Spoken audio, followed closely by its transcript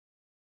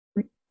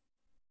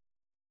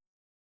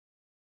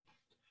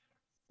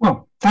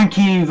Thank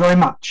you very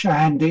much,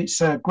 and it's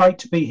great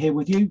to be here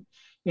with you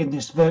in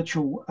this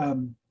virtual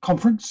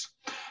conference,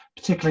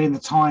 particularly in the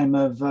time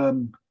of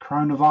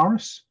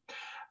coronavirus,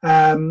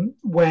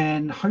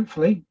 when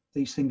hopefully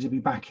these things will be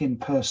back in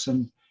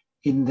person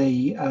in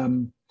the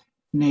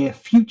near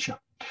future.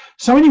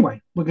 So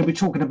anyway, we're going to be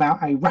talking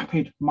about a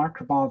rapid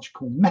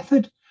microbiological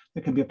method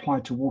that can be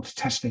applied to water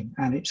testing,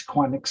 and it's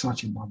quite an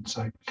exciting one.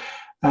 So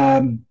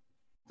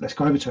let's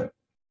go over to it.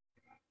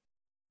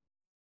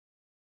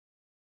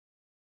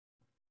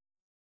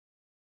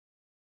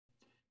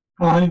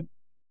 Hello,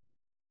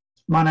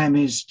 my name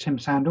is Tim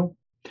Sandle,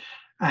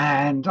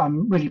 and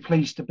I'm really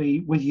pleased to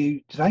be with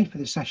you today for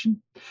this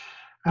session.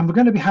 And we're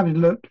going to be having a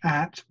look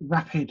at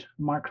rapid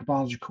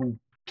microbiological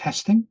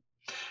testing.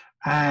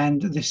 And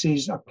this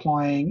is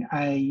applying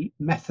a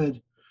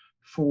method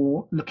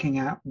for looking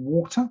at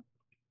water.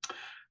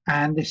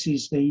 And this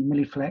is the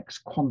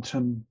MIllfilex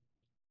Quantum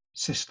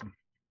system.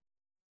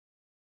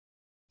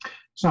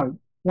 So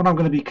what I'm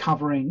going to be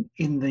covering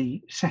in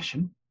the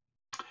session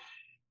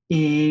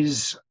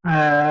is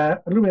a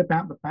little bit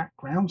about the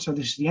background. So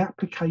this is the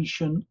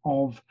application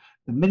of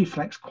the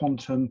MIllfilex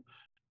Quantum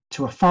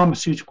to a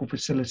pharmaceutical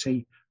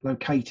facility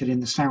located in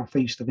the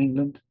southeast of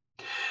England.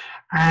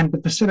 And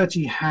the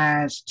facility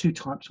has two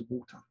types of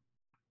water.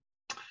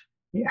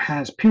 It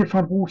has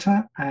purified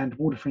water and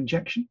water for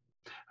injection,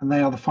 and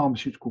they are the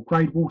pharmaceutical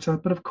grade water.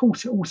 But of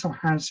course, it also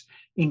has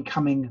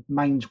incoming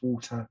mains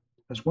water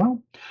as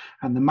well.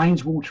 And the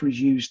mains water is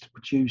used to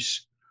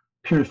produce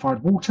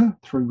purified water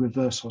through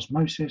reverse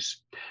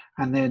osmosis,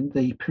 and then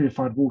the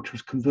purified water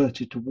is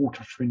converted to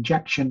water for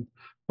injection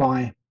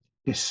by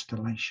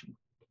distillation.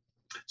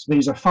 So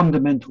these are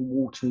fundamental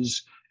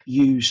waters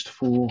used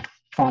for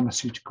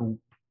pharmaceutical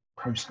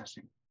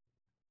processing.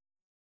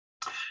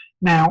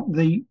 Now,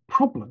 the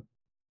problem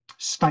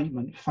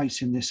statement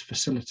facing this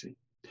facility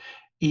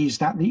is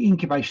that the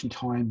incubation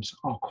times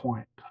are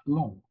quite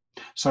long.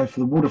 So for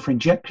the water for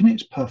injection,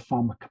 it's per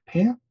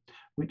pharmacopoeia,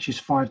 which is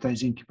 5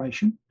 days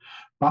incubation.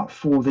 But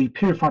for the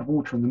purified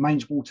water and the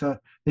mains water,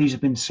 these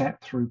have been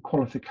set through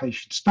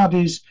qualification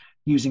studies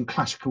using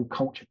classical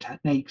culture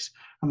techniques,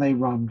 and they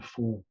run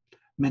for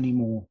many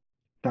more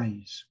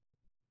days.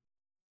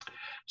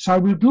 So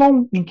with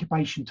long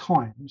incubation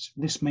times,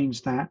 this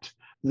means that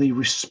the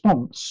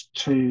response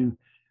to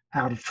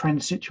out of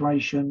trend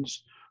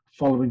situations,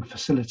 following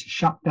facility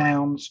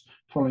shutdowns,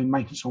 following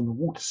maintenance on the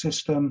water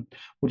system,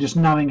 or just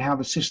knowing how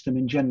the system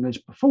in general is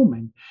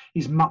performing,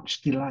 is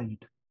much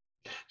delayed.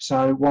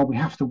 So while we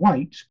have to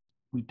wait,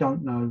 we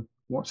don't know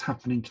what's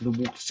happening to the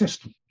water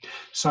system.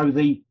 So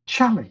the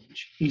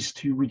challenge is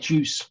to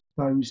reduce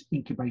those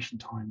incubation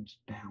times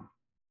down.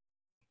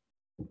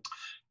 And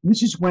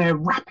this is where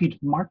rapid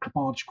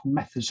microbiological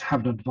methods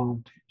have an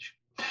advantage.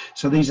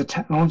 So these are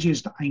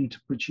technologies that aim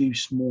to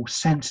produce more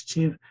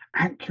sensitive,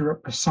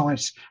 accurate,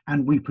 precise,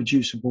 and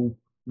reproducible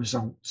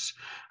results.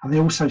 And they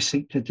also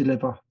seek to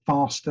deliver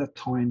faster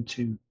time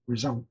to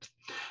result.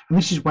 And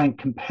this is when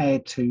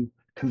compared to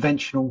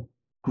conventional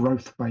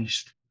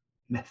growth-based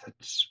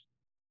methods.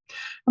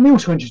 And they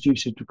also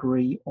introduce a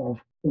degree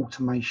of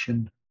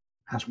automation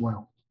as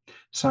well.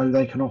 So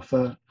they can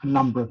offer a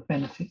number of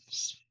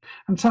benefits.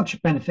 And such a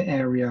benefit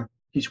area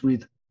is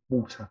with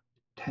water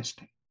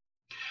testing.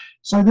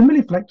 So the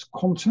MIllfilex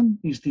Quantum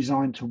is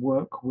designed to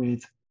work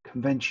with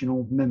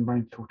conventional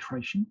membrane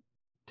filtration.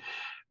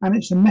 And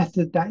it's a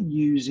method that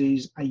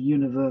uses a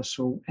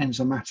universal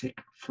enzymatic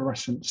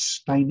fluorescence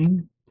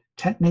staining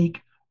technique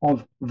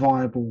of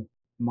viable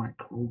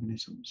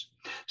microorganisms.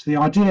 So the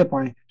idea,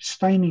 by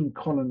staining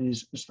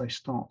colonies as they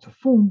start to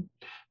form,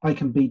 they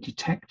can be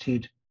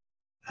detected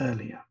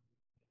earlier.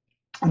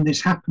 And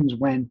this happens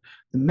when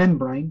the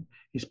membrane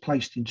is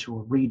placed into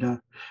a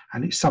reader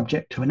and it's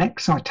subject to an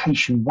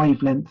excitation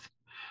wavelength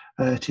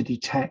to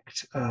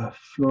detect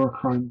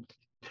fluorochrome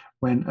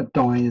when a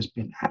dye has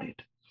been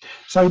added.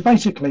 So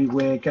basically,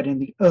 we're getting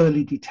the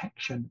early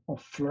detection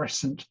of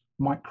fluorescent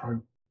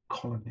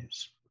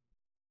microcolonies.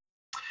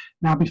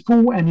 Now,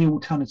 before any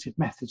alternative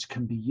methods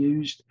can be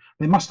used,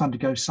 they must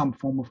undergo some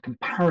form of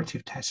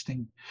comparative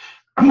testing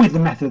with the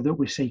method that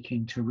we're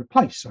seeking to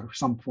replace, so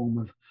some form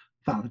of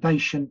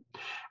validation.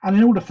 And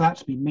in order for that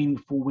to be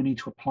meaningful, we need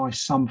to apply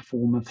some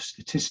form of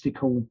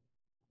statistical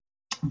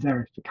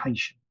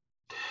verification.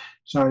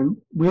 So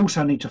we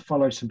also need to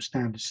follow some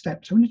standard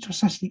steps. So we need to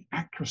assess the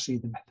accuracy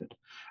of the method,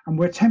 and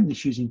we're attempting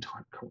this using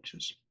type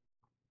cultures.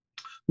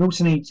 We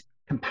also need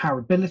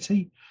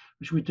comparability,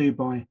 which we do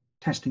by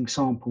testing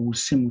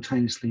samples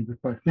simultaneously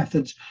with both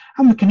methods,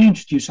 and we can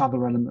introduce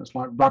other elements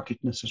like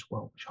ruggedness as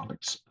well, which I'll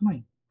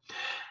explain.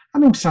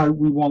 And also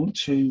we want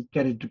to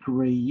get a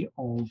degree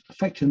of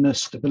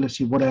effectiveness,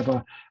 stability,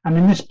 whatever, and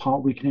in this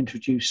part we can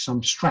introduce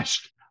some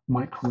stressed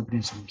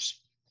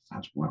microorganisms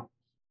as well.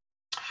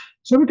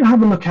 So we're going to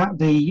have a look at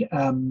the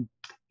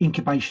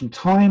incubation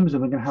times,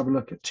 and we're going to have a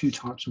look at two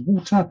types of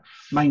water,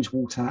 mains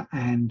water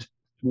and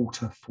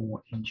water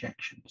for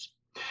injections.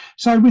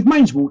 So with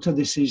mains water,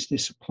 this is the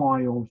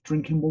supply of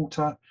drinking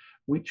water,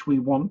 which we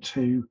want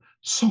to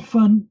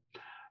soften,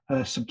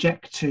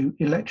 subject to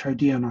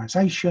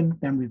electrodeionization,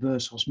 then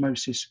reverse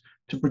osmosis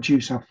to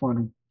produce our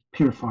final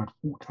purified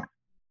water.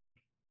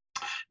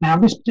 Now,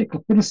 this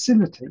particular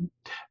facility,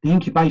 the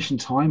incubation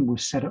time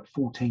was set at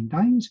 14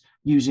 days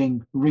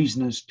using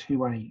Reasoner's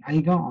 2A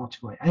agar,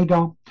 R2A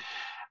agar,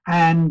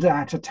 and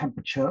at a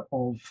temperature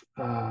of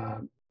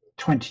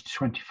 20 to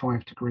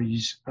 25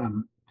 degrees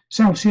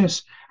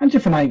Celsius, and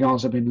different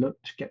agars have been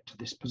looked to get to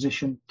this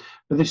position,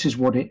 but this is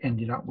what it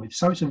ended up with.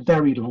 So it's a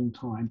very long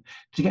time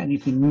to get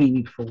anything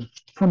meaningful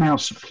from our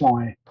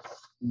supply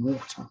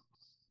water.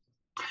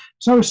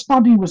 So a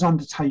study was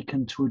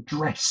undertaken to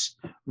address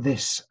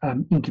this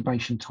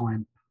incubation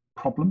time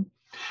problem,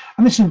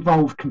 and this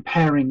involved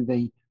comparing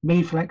the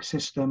MIllfilex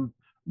system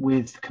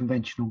with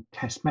conventional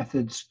test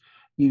methods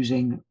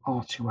using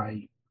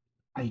R2A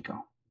agar.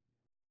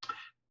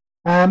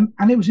 And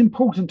it was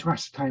important to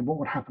ascertain what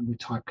would happen with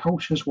type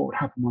cultures, what would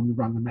happen when we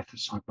run the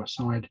methods side by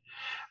side,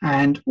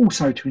 and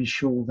also to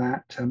ensure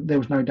that there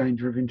was no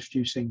danger of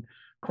introducing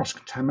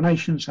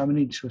cross-contamination, so we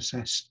need to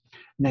assess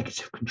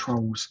negative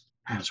controls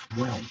as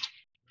well.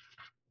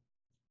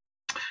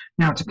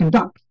 Now, to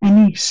conduct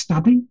any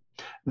study,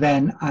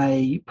 then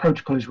a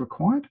protocol is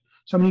required.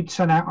 So we need to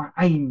set out our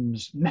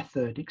aims,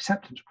 method,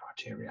 acceptance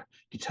criteria,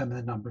 determine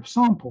the number of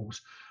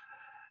samples,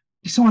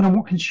 decide on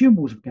what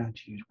consumables we're going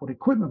to use, what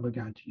equipment we're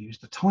going to use,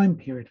 the time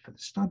period for the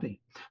study,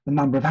 the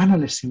number of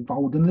analysts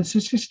involved, and the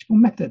statistical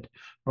method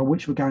by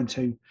which we're going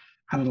to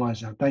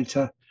analyse our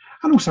data.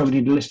 And also we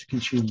need a list of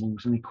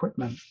consumables and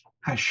equipment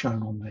as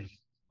shown on the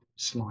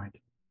slide.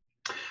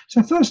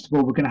 So first of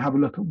all, we're going to have a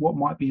look at what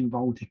might be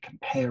involved in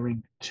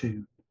comparing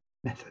two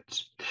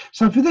methods.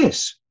 So for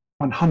this,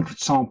 100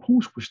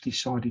 samples was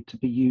decided to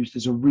be used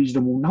as a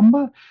reasonable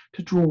number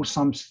to draw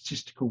some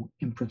statistical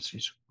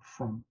inferences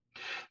from.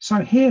 So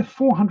here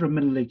 400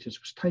 millilitres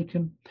was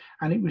taken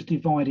and it was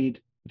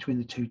divided between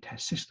the two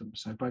test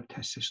systems. So both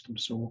test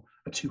systems saw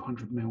a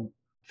 200 ml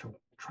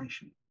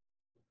filtration.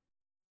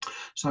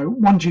 So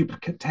one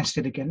duplicate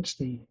tested against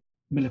the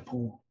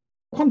MIllfilex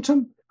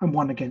Quantum and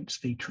one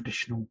against the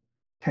traditional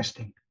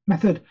testing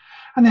method.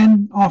 And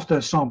then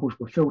after samples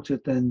were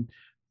filtered, then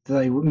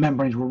the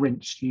membranes were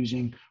rinsed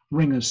using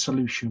Ringer's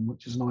solution,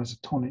 which is an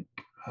isotonic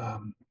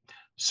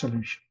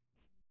solution.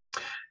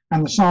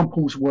 And the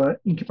samples were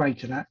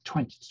incubated at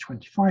 20 to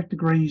 25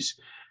 degrees.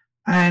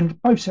 And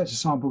both sets of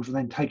samples were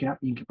then taken out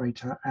the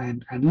incubator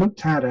and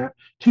looked at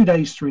 2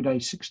 days, 3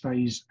 days, 6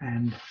 days,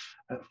 and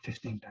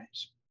 15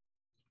 days.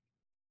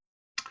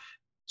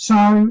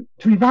 So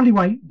to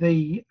evaluate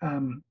the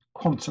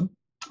quantum,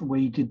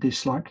 we did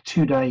this like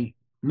 2-day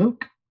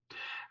look.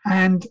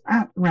 And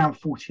at around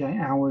 48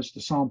 hours,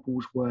 the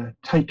samples were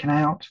taken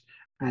out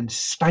and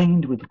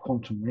stained with the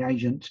quantum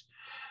reagent,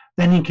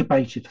 then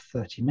incubated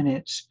for 30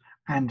 minutes,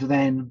 and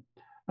then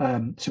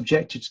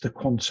subjected to the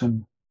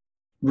quantum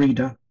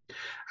reader.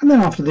 And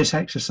then after this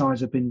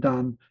exercise had been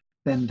done,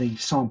 then the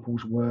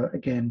samples were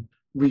again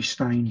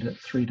restained at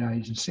 3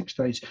 days and 6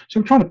 days. So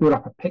we're trying to build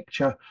up a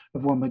picture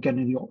of when we're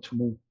getting the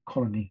optimal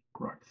colony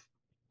growth.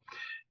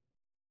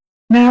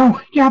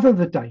 Now, gather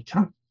the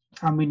data,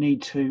 and we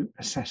need to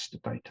assess the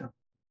data.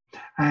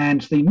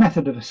 And the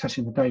method of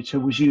assessing the data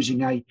was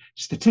using a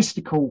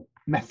statistical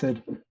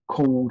method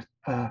called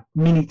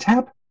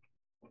Minitab,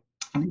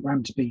 and it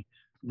ran to be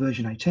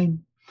version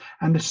 18.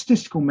 And the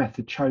statistical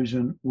method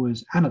chosen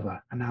was ANOVA,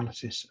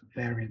 analysis of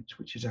variance,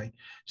 which is a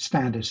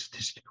standard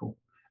statistical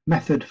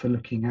method for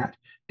looking at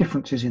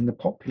differences in the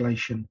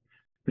population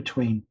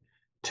between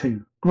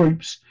two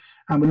groups.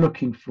 And we're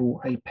looking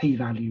for a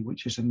p-value,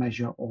 which is a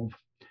measure of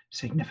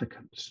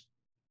significance.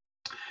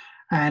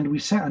 And we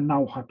set a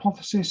null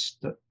hypothesis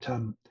that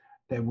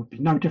there would be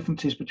no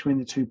differences between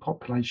the two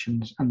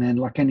populations. And then,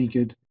 like any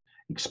good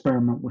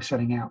experiment, we're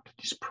setting out to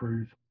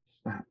disprove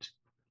that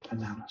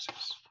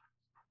analysis.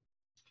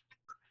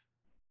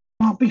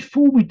 But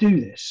before we do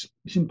this,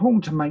 it's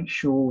important to make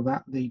sure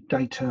that the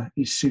data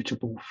is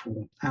suitable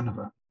for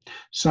ANOVA.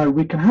 So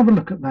we can have a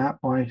look at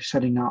that by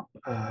setting up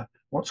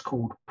what's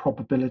called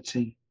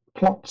probability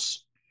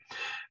plots.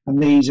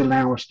 And these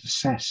allow us to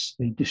assess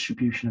the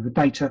distribution of the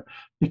data,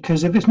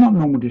 because if it's not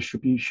normal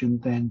distribution,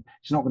 then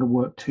it's not going to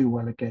work too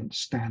well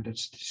against standard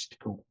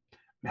statistical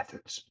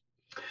methods.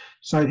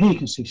 So here you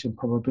can see some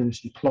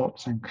probability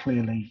plots, and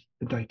clearly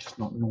the data is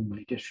not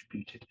normally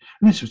distributed.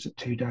 And this was at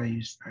 2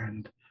 days,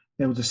 and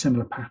there was a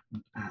similar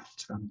pattern at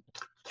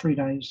 3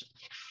 days,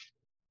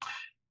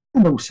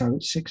 and also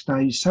at 6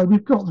 days. So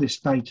we've got this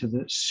data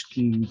that's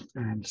skewed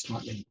and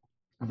slightly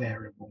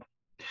variable.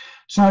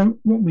 So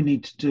what we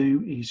need to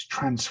do is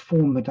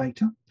transform the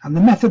data, and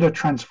the method of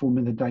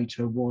transforming the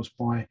data was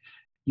by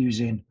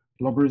using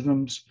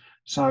logarithms.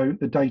 So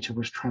the data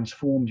was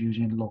transformed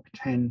using log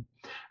 10,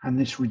 and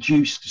this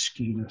reduced the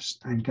skewness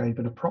and gave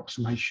an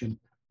approximation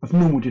of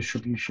normal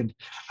distribution,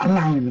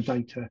 allowing the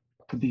data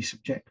to be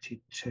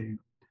subjected to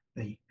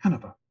the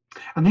ANOVA.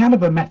 And the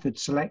ANOVA method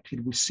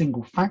selected was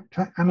single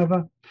factor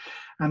ANOVA,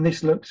 and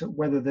this looks at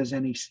whether there's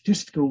any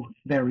statistical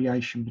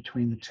variation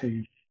between the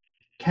two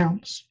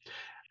counts.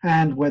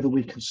 and whether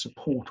we can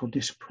support or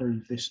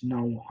disprove this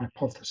null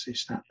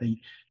hypothesis that the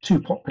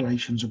two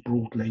populations are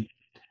broadly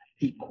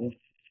equal.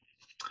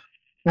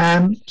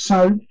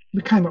 So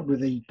we came up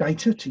with the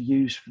data to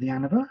use for the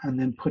ANOVA and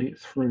then put it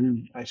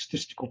through a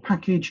statistical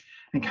package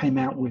and came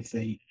out with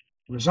the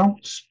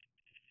results.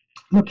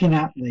 Looking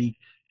at the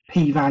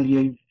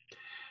p-value,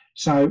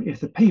 so if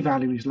the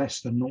p-value is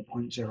less than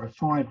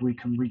 0.05, we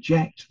can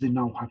reject the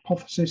null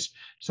hypothesis.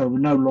 So we're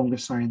no longer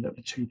saying that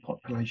the two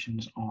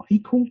populations are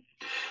equal.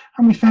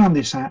 And we found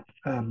this at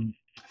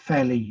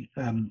fairly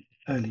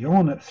early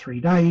on at 3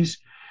 days.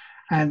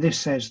 And this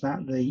says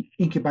that the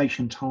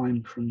incubation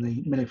time from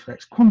the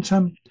MIllfilex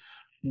Quantum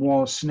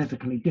was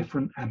significantly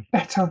different and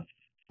better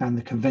than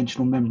the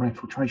conventional membrane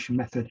filtration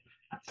method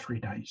at 3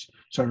 days.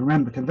 So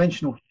remember,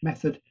 conventional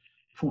method,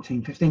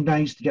 14, 15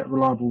 days to get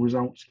reliable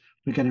results.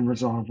 We're getting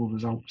reliable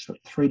results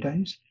at 3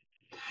 days.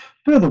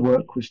 Further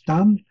work was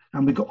done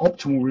and we got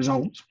optimal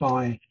results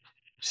by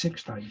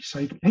 6 days. So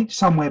you can pick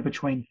somewhere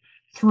between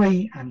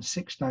 3 and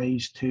 6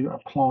 days to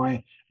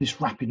apply this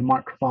rapid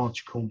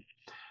microbiological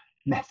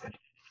method.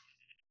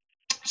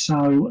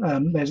 So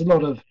there's a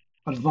lot of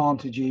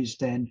advantages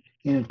then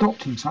in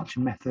adopting such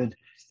a method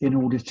in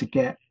order to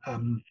get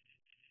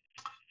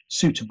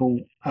suitable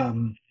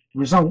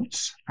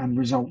results and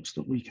results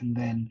that we can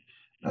then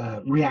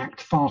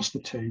react faster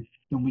to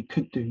than we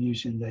could do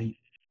using the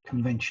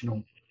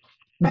conventional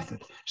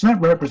method. So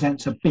that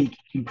represents a big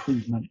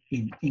improvement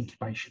in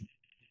incubation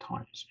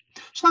times.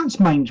 So that's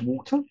mains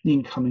water, the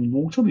incoming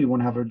water. We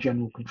want to have a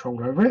general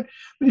control over it,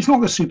 but it's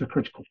not the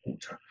supercritical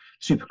water.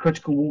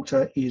 Supercritical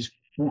water is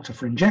water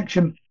for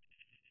injection.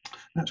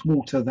 That's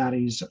water that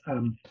is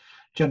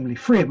generally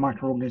free of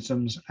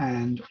microorganisms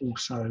and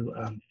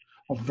also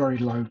of very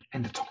low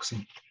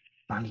endotoxin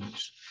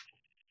values.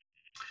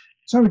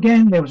 So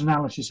again, there was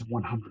analysis of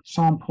 100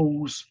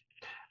 samples,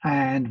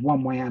 and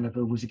one-way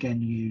ANOVA was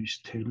again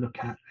used to look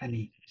at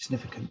any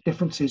significant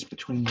differences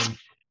between the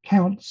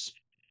counts.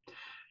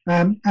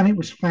 And it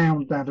was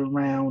found that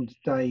around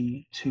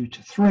day 2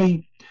 to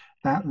 3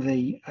 that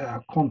the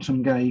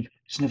quantum gave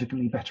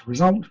significantly better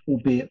results,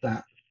 albeit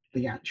that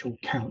the actual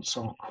counts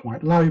are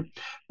quite low,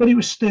 but it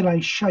was still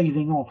a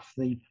shaving off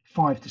the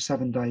 5 to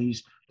 7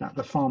 days that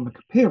the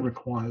pharmacopoeia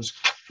requires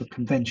for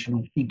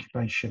conventional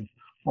incubation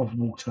of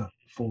water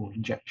for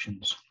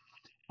injections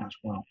as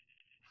well.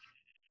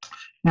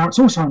 Now, it's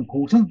also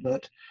important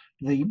that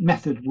the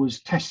method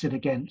was tested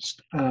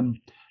against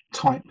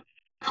type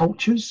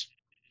cultures,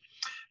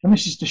 and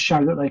this is to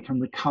show that they can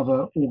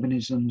recover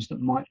organisms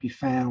that might be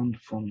found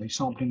from the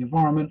sampling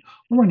environment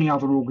or any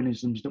other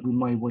organisms that we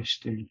may wish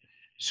to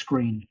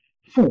screen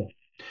for.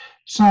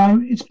 So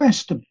it's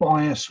best to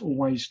bias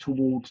always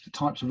towards the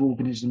types of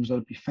organisms that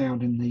would be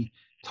found in the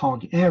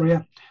target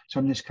area. So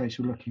in this case,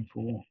 we're looking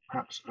for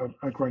perhaps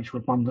a greater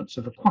abundance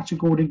of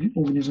aquatic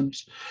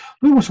organisms.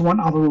 We also want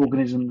other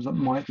organisms that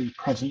might be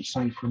present,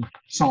 say, from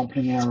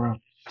sampling error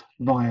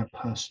via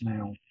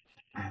personnel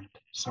and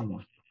so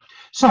on.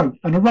 So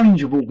a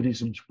range of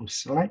organisms was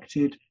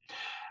selected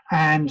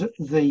and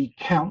the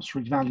counts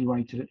were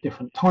evaluated at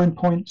different time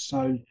points.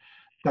 So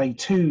day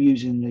 2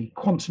 using the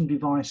quantum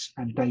device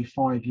and day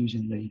 5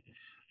 using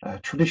the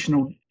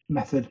traditional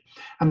method,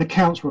 and the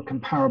counts were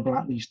comparable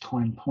at these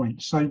time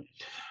points. So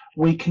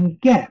we can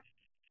get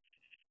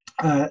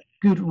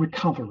good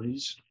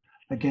recoveries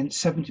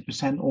against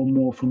 70% or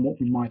more from what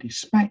we might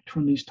expect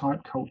from these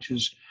type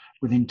cultures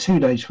within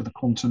 2 days for the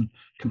quantum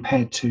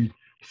compared to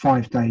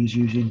 5 days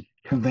using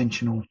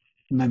conventional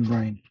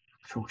membrane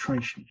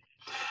filtration.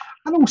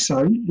 And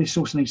also, this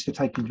also needs to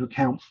take into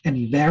account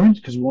any variance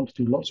because we want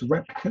to do lots of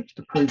replicates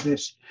to prove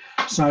this.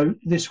 So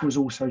this was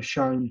also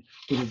shown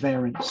with a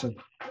variance of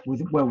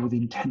well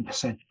within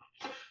 10%.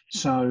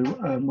 So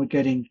we're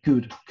getting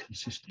good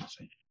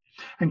consistency.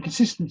 And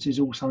consistency is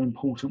also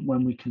important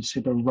when we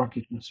consider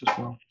ruggedness as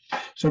well.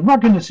 So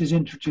ruggedness is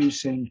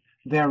introducing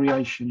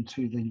variation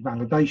to the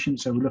validation.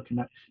 So we're looking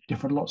at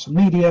different lots of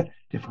media,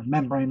 different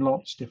membrane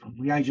lots, different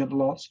reagent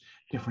lots,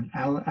 different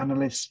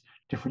analysts,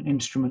 different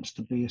instruments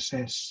to be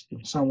assessed,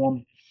 and so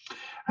on.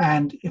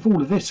 And if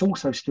all of this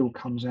also still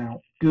comes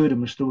out good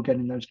and we're still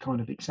getting those kind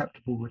of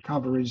acceptable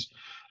recoveries,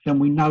 then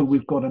we know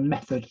we've got a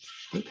method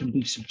that can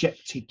be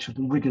subjected to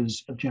the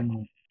rigors of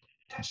general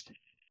testing.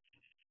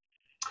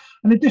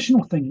 An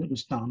additional thing that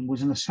was done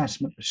was an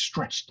assessment of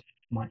stressed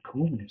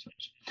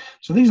microorganisms.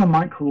 So these are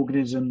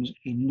microorganisms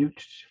in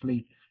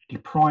nutritively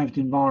deprived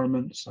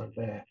environments, so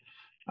they're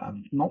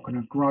not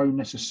going to grow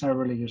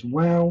necessarily as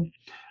well.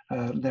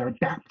 They're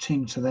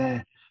adapting to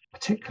their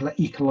particular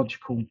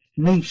ecological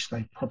niche.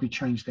 They've probably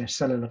changed their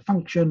cellular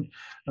function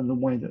and the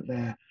way that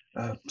their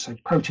say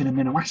protein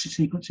amino acid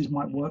sequences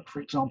might work,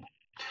 for example.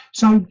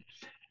 So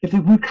if we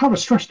recover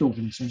stressed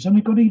organisms, then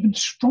we've got an even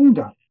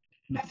stronger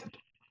method.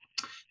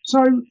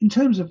 So in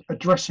terms of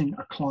addressing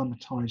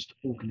acclimatized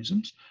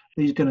organisms,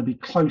 these are going to be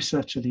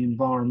closer to the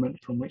environment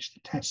from which the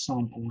test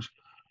samples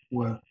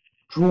were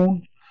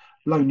drawn,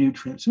 low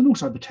nutrients, and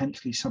also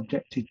potentially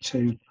subjected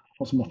to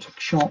osmotic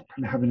shock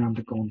and having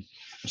undergone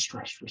a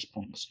stress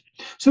response.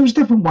 So there's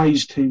different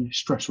ways to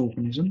stress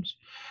organisms.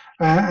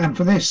 And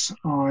for this,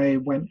 I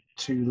went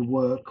to the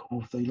work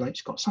of the late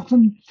Scott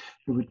Sutton,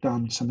 who had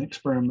done some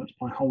experiments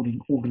by holding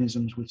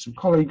organisms with some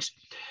colleagues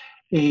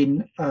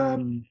in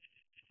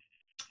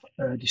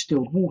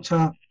distilled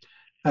water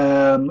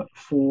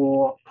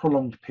for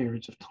prolonged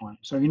periods of time.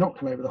 So you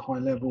inoculate with a high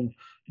level,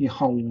 you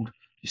hold,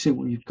 you see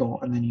what you've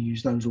got, and then you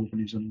use those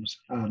organisms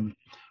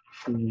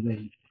for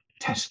the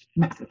test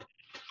method.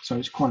 So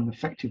it's quite an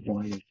effective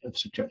way of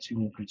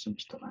subjecting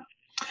organisms to that.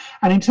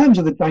 And in terms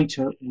of the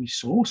data we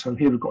saw, so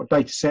here we've got a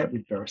data set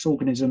with various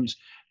organisms.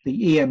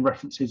 The EM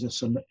references are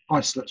some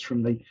isolates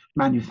from the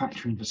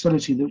manufacturing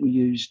facility that we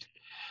used.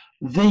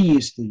 V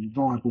is the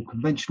viable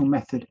conventional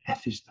method,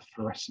 F is the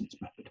fluorescence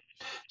method.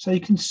 So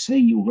you can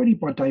see already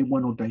by day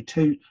 1 or day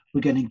 2,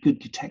 we're getting good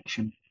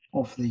detection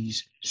of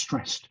these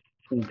stressed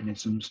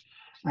organisms,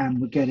 and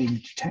we're getting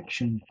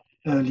detection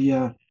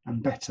earlier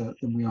and better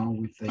than we are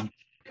with the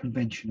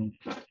conventional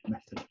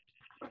method.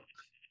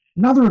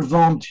 Another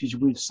advantage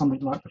with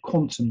something like the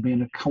quantum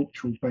being a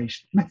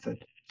cultural-based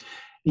method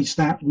is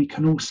that we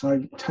can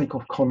also take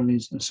off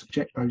colonies and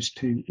subject those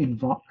to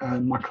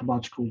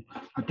microbiological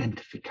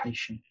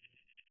identification.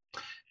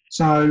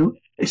 So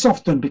it's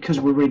often because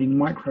we're reading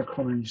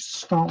microcolonies to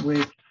start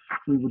with,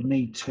 we would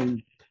need to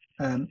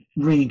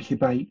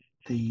re-incubate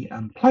the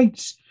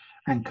plates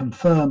and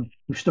confirm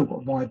we've still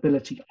got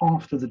viability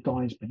after the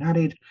dye has been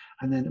added,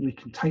 and then we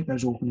can take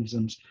those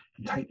organisms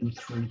and take them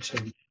through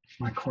to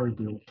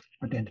microbial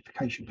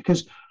identification,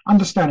 because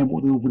understanding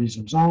what the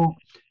organisms are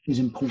is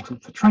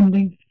important for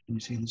trending. When we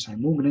see the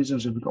same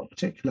organisms, if we've got a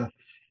particular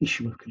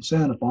issue of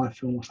concern, a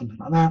biofilm or something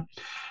like that,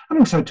 and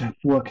also to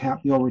work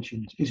out the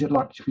origins. Is it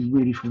likely to be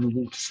really from the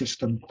water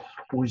system,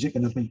 or is it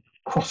going to be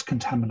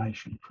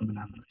cross-contamination from an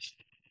analyst?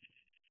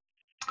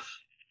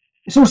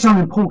 It's also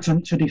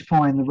important to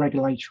define the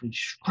regulatory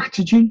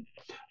strategy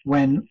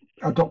when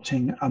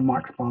adopting a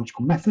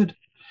microbiological method.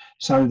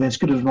 So there's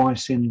good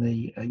advice in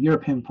the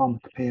European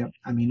Pharmacopoeia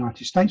and the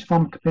United States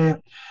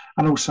Pharmacopoeia,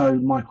 and also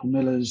Michael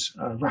Miller's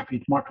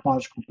Rapid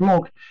Microbiological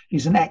blog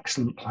is an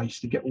excellent place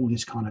to get all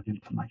this kind of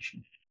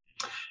information.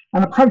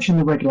 And approaching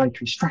the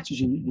regulatory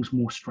strategy was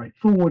more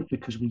straightforward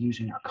because we're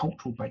using a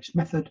cultural-based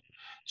method,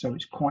 so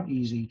it's quite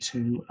easy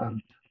to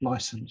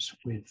license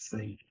with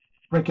the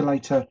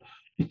regulator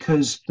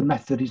because the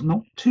method is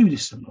not too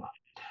dissimilar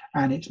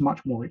and it's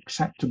much more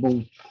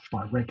acceptable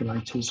by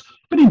regulators.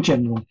 But in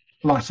general,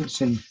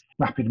 licensing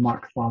rapid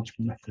microbiological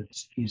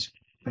methods is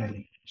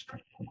fairly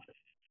straightforward.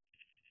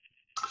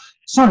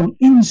 So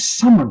in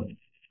summary,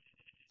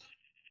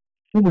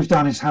 what we've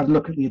done is had a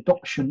look at the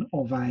adoption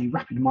of a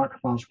rapid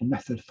microbiological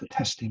method for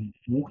testing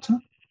water.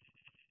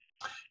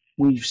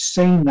 We've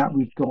seen that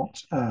we've got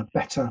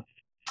better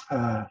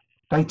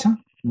data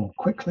more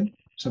quickly.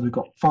 So we've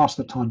got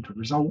faster time to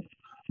result,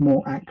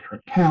 more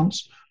accurate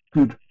counts,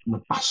 good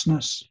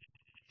robustness.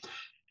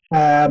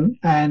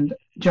 And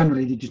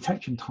generally the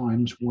detection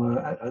times were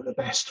at the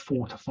best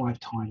 4 to 5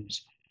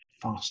 times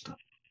faster.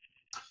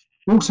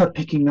 We're also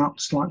picking up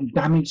slightly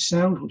damaged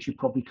cells, which you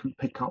probably couldn't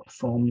pick up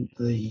from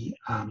the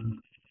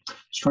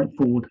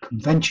straightforward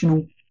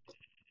conventional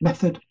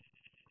method.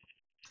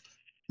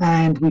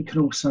 And we could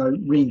also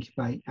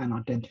re-incubate and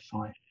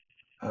identify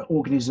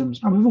organisms.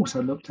 And we've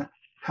also looked at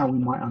how we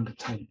might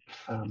undertake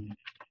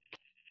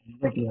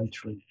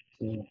regulatory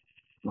or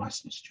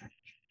license change.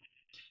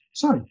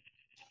 So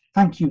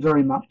thank you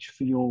very much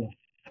for your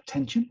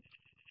attention.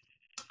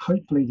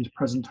 Hopefully this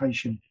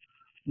presentation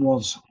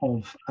was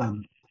of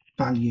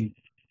value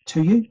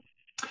to you.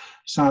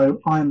 So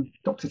I'm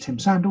Dr. Tim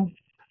Sandle,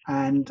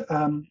 and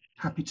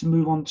happy to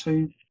move on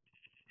to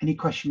any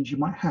questions you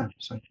might have.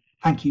 So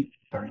thank you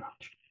very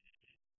much.